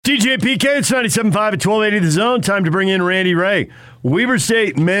DJ PK, it's 97.5 at 1280 The Zone. Time to bring in Randy Rahe, Weber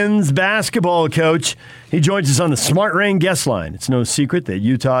State men's basketball coach. He joins us on the Smart Rain guest line. It's no secret that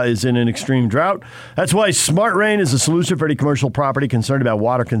Utah is in an extreme drought. That's why Smart Rain is a solution for any commercial property concerned about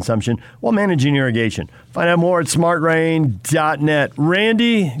water consumption while managing irrigation. Find out more at smartrain.net.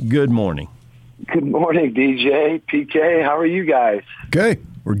 Randy, good morning. Good morning, DJ, PK. How are you guys? Okay,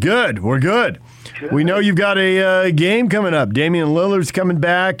 we're good. Good. We know you've got a game coming up. Damian Lillard's coming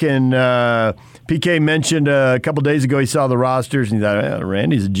back, and PK mentioned a couple days ago he saw the rosters, and he thought,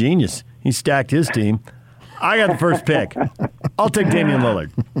 Randy's a genius. He stacked his team. I got the first pick. I'll take Damian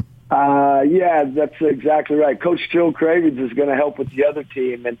Lillard. Yeah, that's exactly right. Coach Joe Cravens is going to help with the other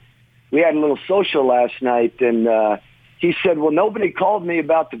team, and we had a little social last night, and he said, well, nobody called me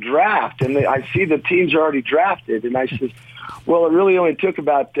about the draft, and I see the teams are already drafted, and I said, well, it really only took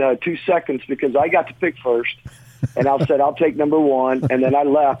about 2 seconds because I got to pick first. And I said, I'll take number one. And then I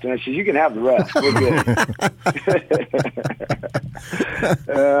left. And I said, you can have the rest. We're good.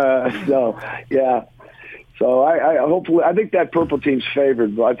 So, yeah. So I think that purple team's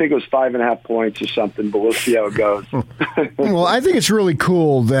favored. I think it was 5.5 points or something, but we'll see how it goes. Well, I think it's really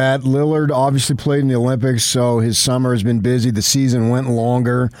cool that Lillard obviously played in the Olympics, so his summer has been busy. The season went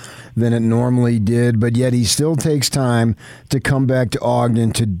longer than it normally did, but yet he still takes time to come back to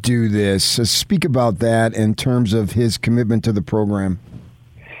Ogden to do this. So speak about that in terms of his commitment to the program.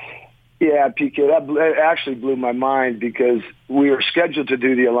 Yeah, PK, that actually blew my mind because we were scheduled to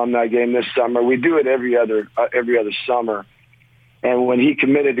do the alumni game this summer. We do it every other summer. And when he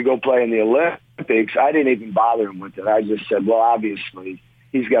committed to go play in the Olympics, I didn't even bother him with it. I just said, well, obviously,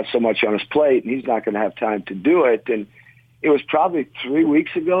 he's got so much on his plate, and he's not going to have time to do it. And it was probably 3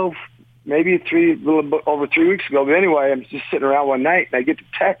 weeks ago, maybe a little bit over 3 weeks ago. But anyway, I'm just sitting around one night, and I get the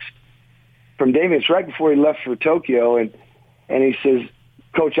text from Damian. It's right before he left for Tokyo, and he says,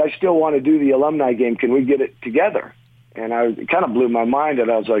 Coach, I still want to do the alumni game. Can we get it together? And it kind of blew my mind, and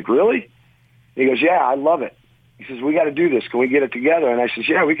I was like, really? He goes, yeah, I love it. He says, we got to do this. Can we get it together? And I says,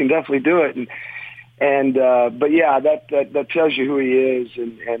 yeah, we can definitely do it. But yeah, that tells you who he is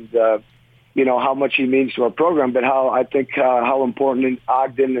and you know, how much he means to our program, but how important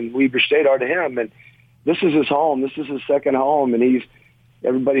Ogden and Weber State are to him. And this is his home. This is his second home, and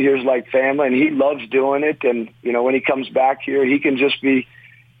everybody here is like family, and he loves doing it. And, you know, when he comes back here, he can just be,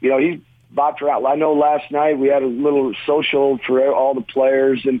 you know, he's bopped around. I know last night we had a little social for all the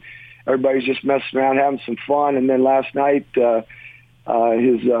players, and everybody's just messing around, having some fun. And then last night,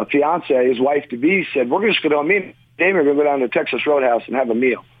 his fiance, his wife-to-be, said, we're just going to, me and Damian are going to go down to Texas Roadhouse and have a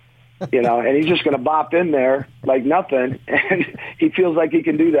meal. You know, and he's just going to bop in there like nothing, and he feels like he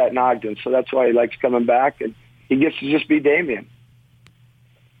can do that in Ogden. So that's why he likes coming back, and he gets to just be Damian.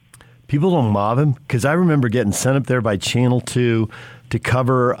 People don't mob him because I remember getting sent up there by Channel 2 to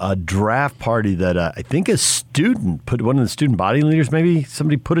cover a draft party that I think a student put, one of the student body leaders, maybe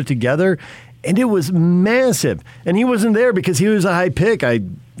somebody put it together, and it was massive. And he wasn't there because he was a high pick. I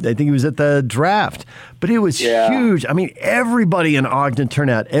think he was at the draft, but it was huge. I mean, everybody in Ogden turned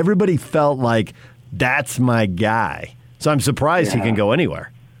out. Everybody felt like that's my guy. So I'm surprised he can go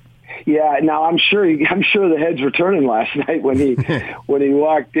anywhere. Yeah, now I'm sure the heads were turning last night when he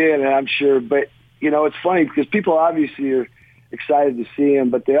walked in, and I'm sure. But you know, it's funny because people obviously are excited to see him,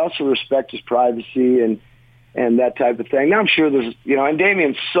 but they also respect his privacy and that type of thing. Now I'm sure there's, you know, and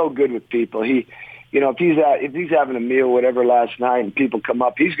Damian's so good with people. He, you know, if he's having a meal, whatever, last night, and people come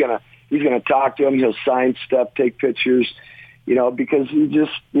up, he's gonna talk to them. He'll sign stuff, take pictures, you know, because he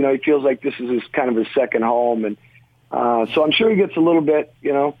just, you know, he feels like this is his kind of his second home. And so I'm sure he gets a little bit,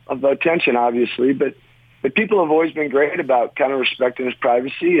 you know, of attention, obviously, but people have always been great about kind of respecting his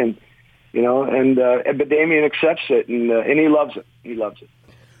privacy, and you know, but Damian accepts it, and he loves it. He loves it.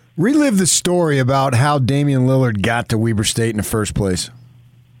 Relive the story about how Damian Lillard got to Weber State in the first place.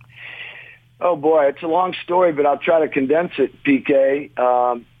 Oh boy, it's a long story, but I'll try to condense it. PK,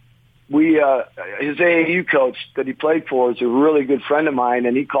 his AAU coach that he played for is a really good friend of mine,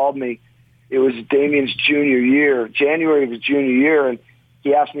 and he called me. It was Damian's junior year, January of his junior year, and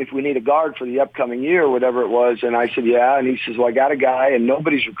he asked me if we need a guard for the upcoming year or whatever it was, and I said, yeah, and he says, well, I got a guy, and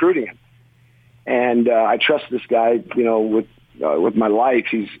nobody's recruiting him. And I trust this guy, you know, with my life.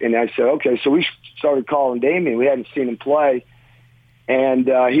 And I said, okay, so we started calling Damian. We hadn't seen him play, and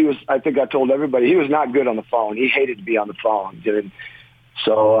I think I told everybody, he was not good on the phone. He hated to be on the phone. And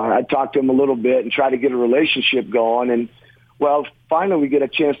so I talked to him a little bit and tried to get a relationship going, and well, finally we get a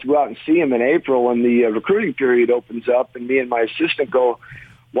chance to go out and see him in April when the recruiting period opens up, and me and my assistant go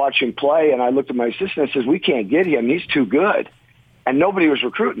watch him play. And I looked at my assistant and says, we can't get him. He's too good. And nobody was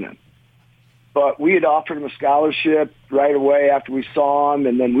recruiting him. But we had offered him a scholarship right away after we saw him,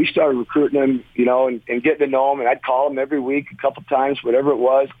 and then we started recruiting him, and getting to know him. And I'd call him every week, a couple times, whatever it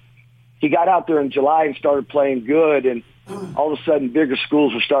was. He got out there in July and started playing good, and all of a sudden bigger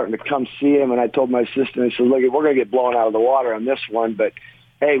schools were starting to come see him. And I told my assistant, I said, look, we're going to get blown out of the water on this one, but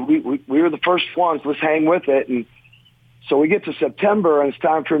hey, we were the first ones. Let's hang with it. And so we get to September, and it's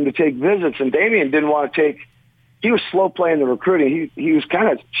time for him to take visits. And Damian didn't want to he was slow playing the recruiting. He was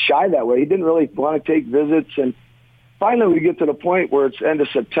kind of shy that way. He didn't really want to take visits. And finally we get to the point where it's end of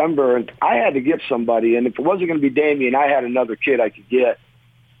September, and I had to get somebody. And if it wasn't going to be Damian, I had another kid I could get.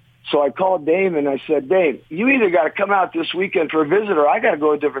 So I called Dame, and I said, Dame, you either got to come out this weekend for a visit or I got to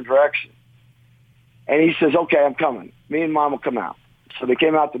go a different direction. And he says, okay, I'm coming. Me and Mom will come out. So they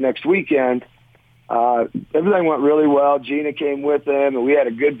came out the next weekend. Everything went really well. Gina came with them, and we had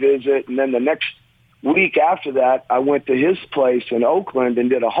a good visit. And then the next week after that, I went to his place in Oakland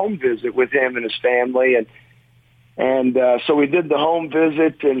and did a home visit with him and his family. And so we did the home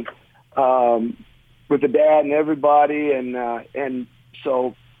visit and with the dad and everybody. And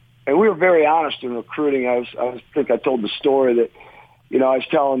we were very honest in recruiting. I think I told the story that, I was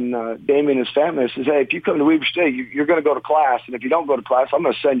telling Damian and his family, I says, hey, if you come to Weber State, you're going to go to class. And if you don't go to class, I'm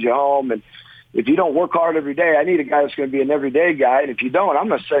going to send you home. And if you don't work hard every day, I need a guy that's going to be an everyday guy. And if you don't, I'm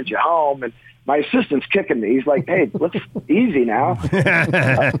going to send you home. And my assistant's kicking me. He's like, hey, let's easy now.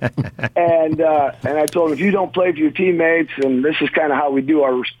 And I told him, if you don't play for your teammates, and this is kind of how we do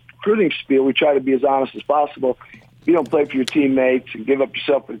our recruiting spiel, we try to be as honest as possible. If you don't play for your teammates and give up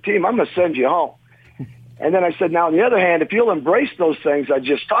yourself for the team, I'm going to send you home. And then I said, now, on the other hand, if you'll embrace those things I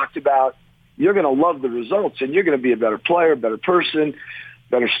just talked about, you're going to love the results, and you're going to be a better player, better person,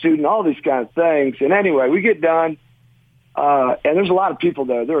 better student, all these kind of things. And anyway, we get done, and there's a lot of people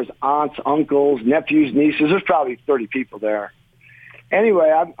there. There was aunts, uncles, nephews, nieces. There's probably 30 people there.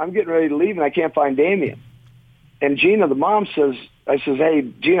 Anyway, I'm getting ready to leave, and I can't find Damian. And Gina, the mom, I says, hey,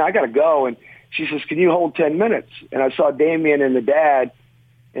 Gina, I got to go. And she says, can you hold 10 minutes? And I saw Damian and the dad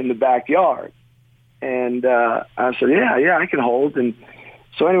in the backyard. And I said, yeah, I can hold. And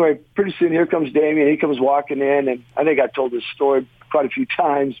so anyway, pretty soon here comes Damian. He comes walking in, and I think I told this story quite a few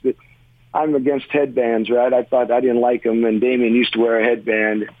times, but I'm against headbands, right? I thought I didn't like them, and Damian used to wear a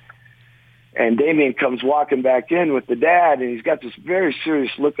headband. And Damian comes walking back in with the dad, and he's got this very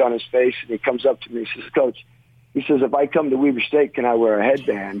serious look on his face, and he comes up to me and says, Coach, he says, if I come to Weber State, can I wear a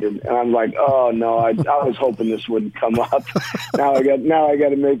headband? And I'm like, oh, no, I was hoping this wouldn't come up. Now I got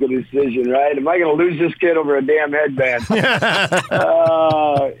to make a decision, right? Am I going to lose this kid over a damn headband?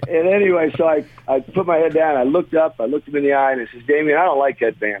 And anyway, so I put my head down. I looked up. I looked him in the eye, and I says, Damian, I don't like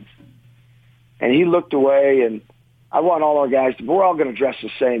headbands. And he looked away, and I want all our guys to, we're all going to dress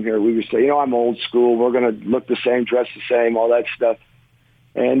the same here. We would say, I'm old school. We're going to look the same, dress the same, all that stuff.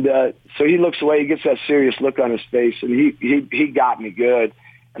 And so he looks away. He gets that serious look on his face, and he got me good.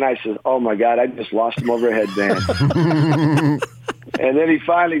 And I said, oh, my God, I just lost him over a headband. And then he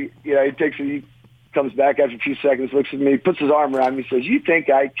finally, he comes back after a few seconds, looks at me, puts his arm around me, says, you think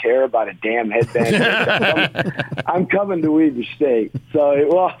I care about a damn headband? I'm coming to Weber State.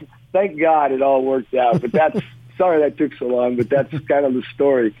 So, thank God it all worked out. But sorry that took so long, but that's kind of the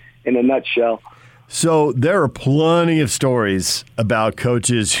story in a nutshell. So there are plenty of stories about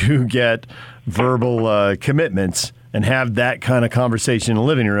coaches who get verbal commitments and have that kind of conversation in the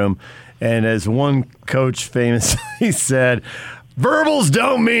living room. And as one coach famously said, verbals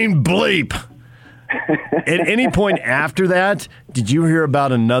don't mean bleep. At any point after that, did you hear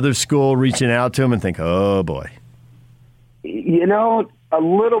about another school reaching out to him and think, oh, boy? A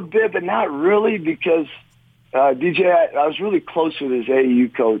little bit, but not really, because, DJ, I was really close with his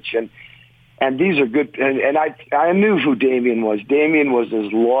AAU coach, and these are good. And I knew who Damian was. Damian was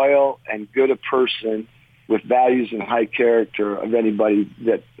as loyal and good a person with values and high character of anybody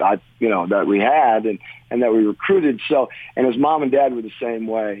that that we had and that we recruited. So, and his mom and dad were the same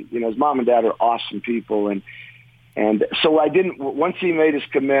way. His mom and dad are awesome people. And so I didn't, once he made his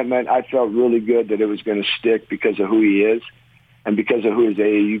commitment, I felt really good that it was going to stick because of who he is and because of who his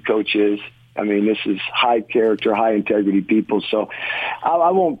AAU coach is. I mean, this is high character, high integrity people. So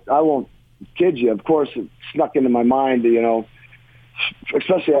I won't kid you. Of course, it snuck into my mind,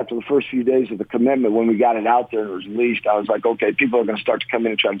 especially after the first few days of the commitment, when we got it out there and it was released, I was like, okay, people are going to start to come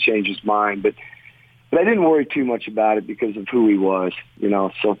in and try to change his mind. But I didn't worry too much about it because of who he was,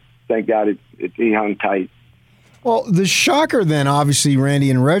 so thank God he hung tight. Well, the shocker then, obviously, Randy,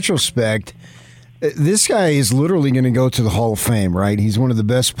 in retrospect, This guy is literally going to go to the Hall of Fame, right? He's one of the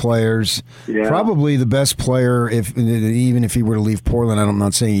best players, probably the best player, even if he were to leave Portland. I'm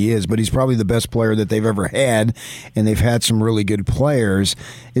not saying he is, but he's probably the best player that they've ever had, and they've had some really good players.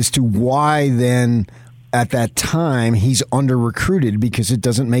 As to why then, at that time, he's under-recruited, because it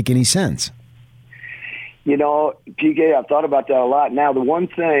doesn't make any sense. You know, PK, I've thought about that a lot. Now, the one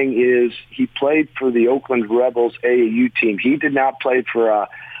thing is he played for the Oakland Rebels AAU team. He did not play for a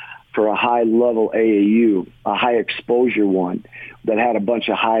high-level AAU, a high-exposure one that had a bunch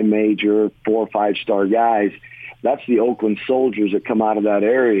of high-major 4- or 5-star guys. That's the Oakland Soldiers that come out of that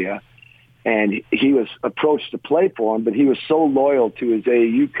area. And he was approached to play for him, but he was so loyal to his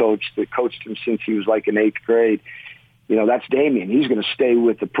AAU coach that coached him since he was like in 8th grade. You know, that's Damian. He's going to stay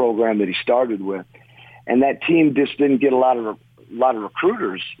with the program that he started with. And that team just didn't get a lot of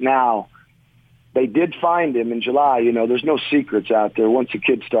recruiters. Now, they did find him in July. You know, there's no secrets out there. Once a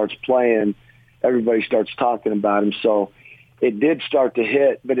kid starts playing, everybody starts talking about him. So it did start to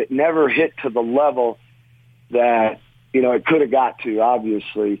hit, but it never hit to the level that, you know, it could have got to,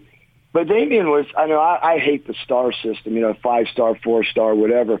 obviously. But Damian was, I hate the star system, you know, 5-star, 4-star,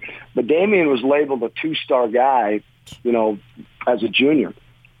 whatever. But Damian was labeled a 2-star guy, you know, as a junior.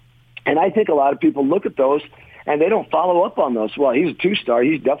 And I think a lot of people look at those and they don't follow up on those. Well, he's a 2-star.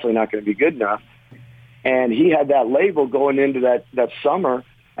 He's definitely not going to be good enough. And he had that label going into that summer.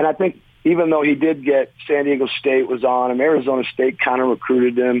 And I think even though he did get San Diego State was on him, Arizona State kind of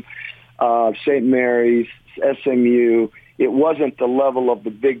recruited him, St. Mary's, SMU, it wasn't the level of the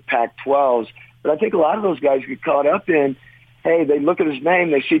big Pac-12s. But I think a lot of those guys get caught up in, hey, they look at his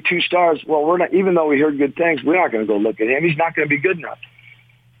name, they see 2 stars. Well, we're not, even though we heard good things, we're not going to go look at him. He's not going to be good enough.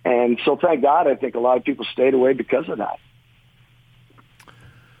 And so thank God, I think a lot of people stayed away because of that.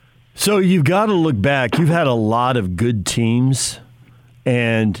 So you've got to look back. You've had a lot of good teams,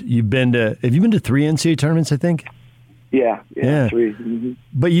 and have you been to 3 NCAA tournaments, I think? Yeah. 3. Mm-hmm.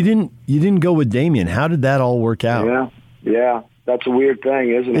 But you didn't go with Damian. How did that all work out? Yeah. That's a weird thing,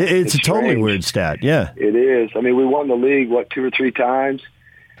 isn't it? It's a totally weird stat, yeah. It is. I mean, we won the league, 2 or 3 times?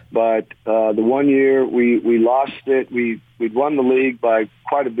 But the one year we lost it. We'd won the league by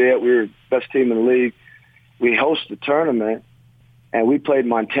quite a bit. We were the best team in the league. We hosted the tournament, and we played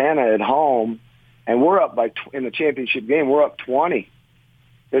Montana at home, and we're up in the championship game, we're up 20.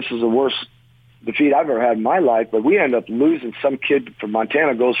 This is the worst defeat I've ever had in my life, but we end up losing. Some kid from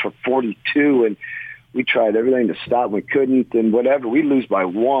Montana goes for 42, and we tried everything to stop. We couldn't, and whatever. We lose by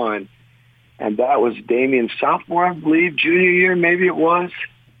 1, and that was Damian's sophomore, I believe, junior year, maybe it was.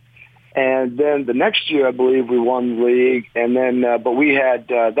 And then the next year, I believe, we won the league. And then, but we had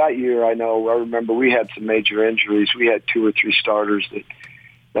that year. I remember we had some major injuries. We had 2 or 3 starters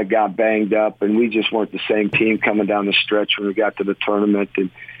that got banged up, and we just weren't the same team coming down the stretch when we got to the tournament.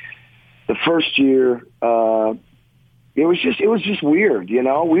 And the first year, it was just weird. You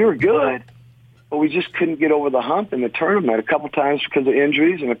know, we were good, but we just couldn't get over the hump in the tournament. A couple times because of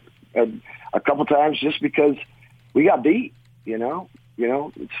injuries, and a couple times just because we got beat. You know,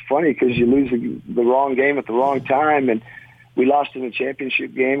 it's funny because you lose the wrong game at the wrong time, and we lost in the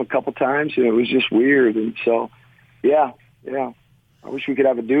championship game a couple times, and it was just weird. And so, yeah, I wish we could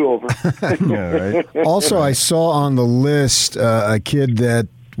have a do-over. Yeah, right. Also, I saw on the list a kid that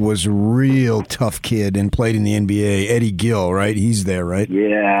was a real tough kid and played in the NBA, Eddie Gill, right? He's there, right?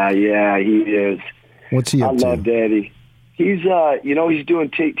 Yeah, he is. What's he up to? I loved Eddie. He's, he's doing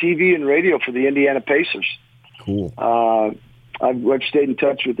TV and radio for the Indiana Pacers. Cool. I've stayed in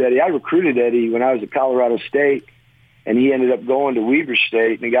touch with Eddie. I recruited Eddie when I was at Colorado State, and he ended up going to Weber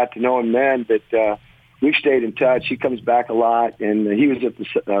State, and I got to know him then. But we've stayed in touch. He comes back a lot, and he was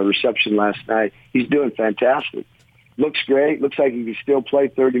at the reception last night. He's doing fantastic. Looks great. Looks like he can still play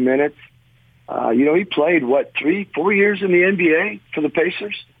 30 minutes. He played, 3-4 years in the NBA for the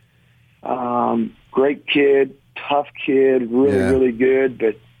Pacers. Great kid, tough kid, really good.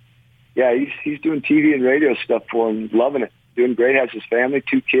 But, yeah, he's doing TV and radio stuff for him, loving it. Doing great, has his family,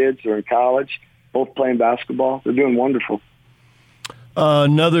 2 kids, they're in college, both playing basketball. They're doing wonderful.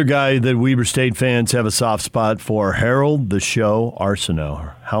 Another guy that Weber State fans have a soft spot for, Harold the Show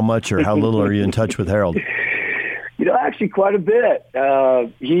Arsenault. How much or how little are you in touch with Harold? Actually quite a bit.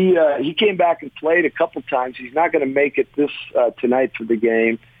 He came back and played a couple times. He's not going to make it tonight for the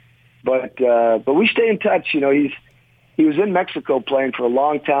game, but we stay in touch. He was in Mexico playing for a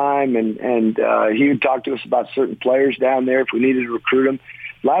long time, and he would talk to us about certain players down there if we needed to recruit them.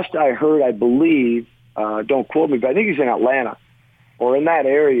 Last I heard, I believe, don't quote me, but I think he's in Atlanta or in that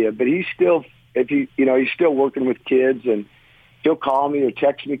area. But he's still, he's still working with kids, and he'll call me or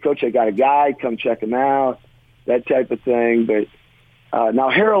text me, Coach, I got a guy, come check him out, that type of thing. But Now,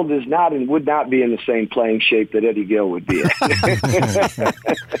 Harold is not and would not be in the same playing shape that Eddie Gill would be in.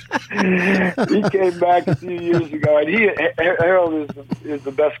 He came back a few years ago, and Harold is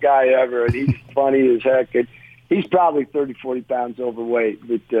the best guy ever, and he's funny as heck. And he's probably 30, 40 pounds overweight,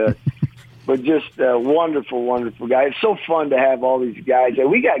 but just a wonderful, wonderful guy. It's so fun to have all these guys.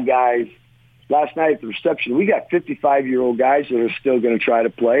 And we got guys. Last night at the reception, we got 55-year-old guys that are still going to try to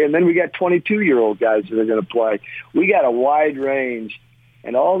play, and then we got 22-year-old guys that are going to play. We got a wide range,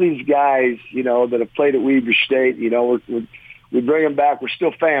 and all these guys, that have played at Weber State, we bring them back. We're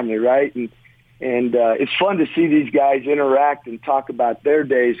still family, right? And it's fun to see these guys interact and talk about their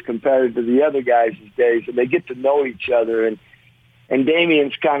days compared to the other guys' days, and they get to know each other. And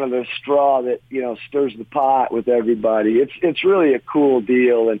Damian's kind of the straw that stirs the pot with everybody. It's really a cool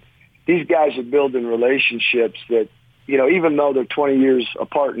deal, and these guys are building relationships that, even though they're 20 years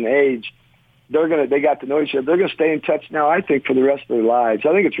apart in age, they got to know each other. They're going to stay in touch now, I think, for the rest of their lives.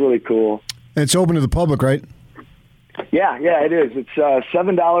 I think it's really cool. And it's open to the public, right? Yeah, it is. It's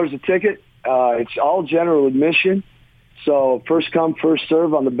 $7 a ticket. It's all general admission. So first come, first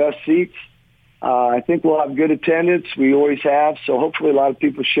serve on the best seats. I think we'll have good attendance. We always have. So hopefully a lot of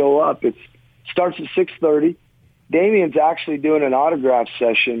people show up. It starts at 6:30. Damian's actually doing an autograph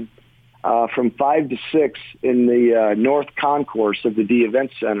session from 5 to 6 in the North Concourse of the D Event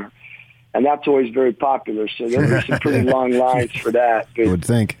Center, and that's always very popular. So there'll be some pretty long lines for that. I would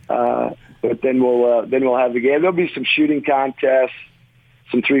think. But then we'll have the game. There'll be some shooting contests,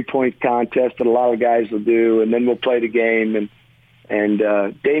 some 3-point contests that a lot of guys will do, and then we'll play the game. And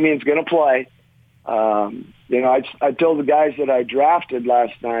Damian's going to play. I told the guys that I drafted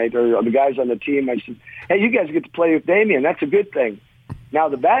last night, or the guys on the team, I said, "Hey, you guys get to play with Damian. That's a good thing." Now,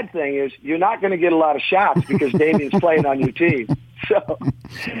 the bad thing is you're not going to get a lot of shots because Damian's playing on your team. So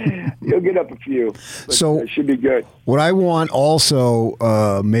you'll get up a few. So it should be good. What I want also,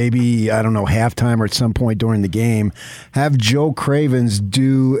 maybe, I don't know, halftime or at some point during the game, have Joe Cravens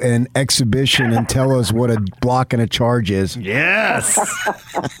do an exhibition and tell us what a block and a charge is. Yes.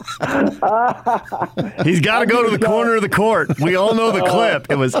 He's got to go to the corner of the court. We all know the clip.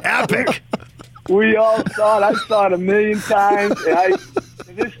 It was epic. We all saw it. I saw it a million times. And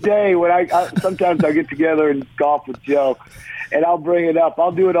to this day, when sometimes I get together and golf with Joe, and I'll bring it up.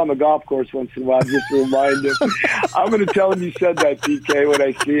 I'll do it on the golf course once in a while just to remind him. I'm going to tell him you said that, DK, when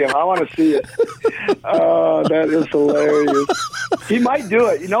I see him. I want to see it. Oh, that is hilarious. He might do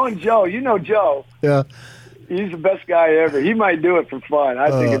it. And Joe, Joe. Yeah. He's the best guy ever. He might do it for fun.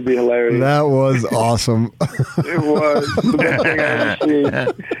 I think it'd be hilarious. That was awesome. It was the best thing I've ever seen.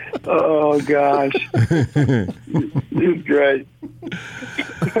 Oh, gosh. He's great.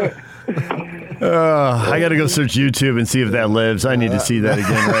 I got to go search YouTube and see if that lives. I need to see that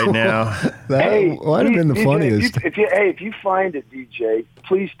again right now. That might have been the funniest. If you find it, DJ,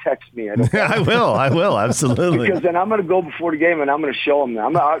 please text me. I will, absolutely. Because then I'm going to go before the game and I'm going to show them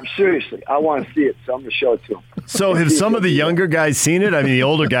that. Seriously, I want to see it, so I'm going to show it to them. So have some of the younger guys seen it? I mean, the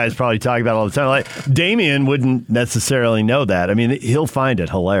older guys probably talk about it all the time. Like Damian wouldn't necessarily know that. I mean, he'll find it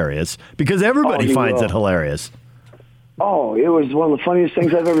hilarious because everybody finds it hilarious. Oh, it was one of the funniest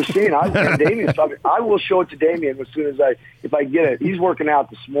things I've ever seen. I will show it to Damian as soon as if I get it. He's working out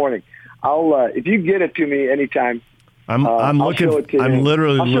this morning. If you get it to me anytime. I'm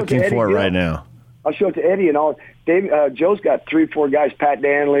literally looking for it right now. I'll show it to Eddie and all. Joe's got 3-4 guys: Pat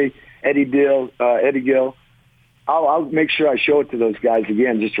Danley, Eddie Gill. I'll make sure I show it to those guys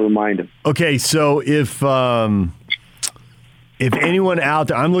again just to remind them. Okay, so if anyone out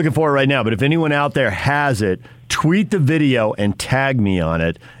there, I'm looking for it right now, but if anyone out there has it, tweet the video and tag me on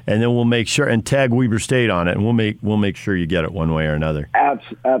it, and then we'll make sure, and tag Weber State on it, and we'll make sure you get it one way or another.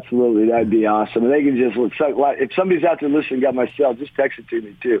 Absolutely, that'd be awesome. And they can just if somebody's out there listening, got my cell, just text it to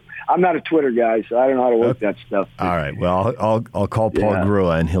me too. I'm not a Twitter guy, so I don't know how to work that stuff. All right, well, I'll call Paul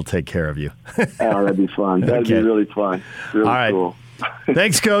Grua, and he'll take care of you. Oh, that'd be fun. That'd be really fun. Really all right. Cool.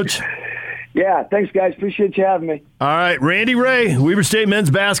 Thanks, Coach. Yeah, thanks, guys. Appreciate you having me. All right, Randy Rahe, Weber State men's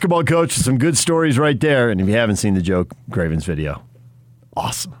basketball coach. Some good stories right there. And if you haven't seen the Joe Cravens video,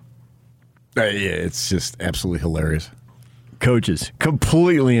 awesome. Yeah, it's just absolutely hilarious. Coaches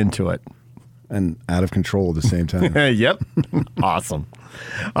completely into it. And out of control at the same time. Yep. Awesome.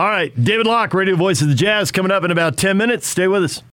 All right, David Locke, radio voice of the Jazz, coming up in about 10 minutes. Stay with us.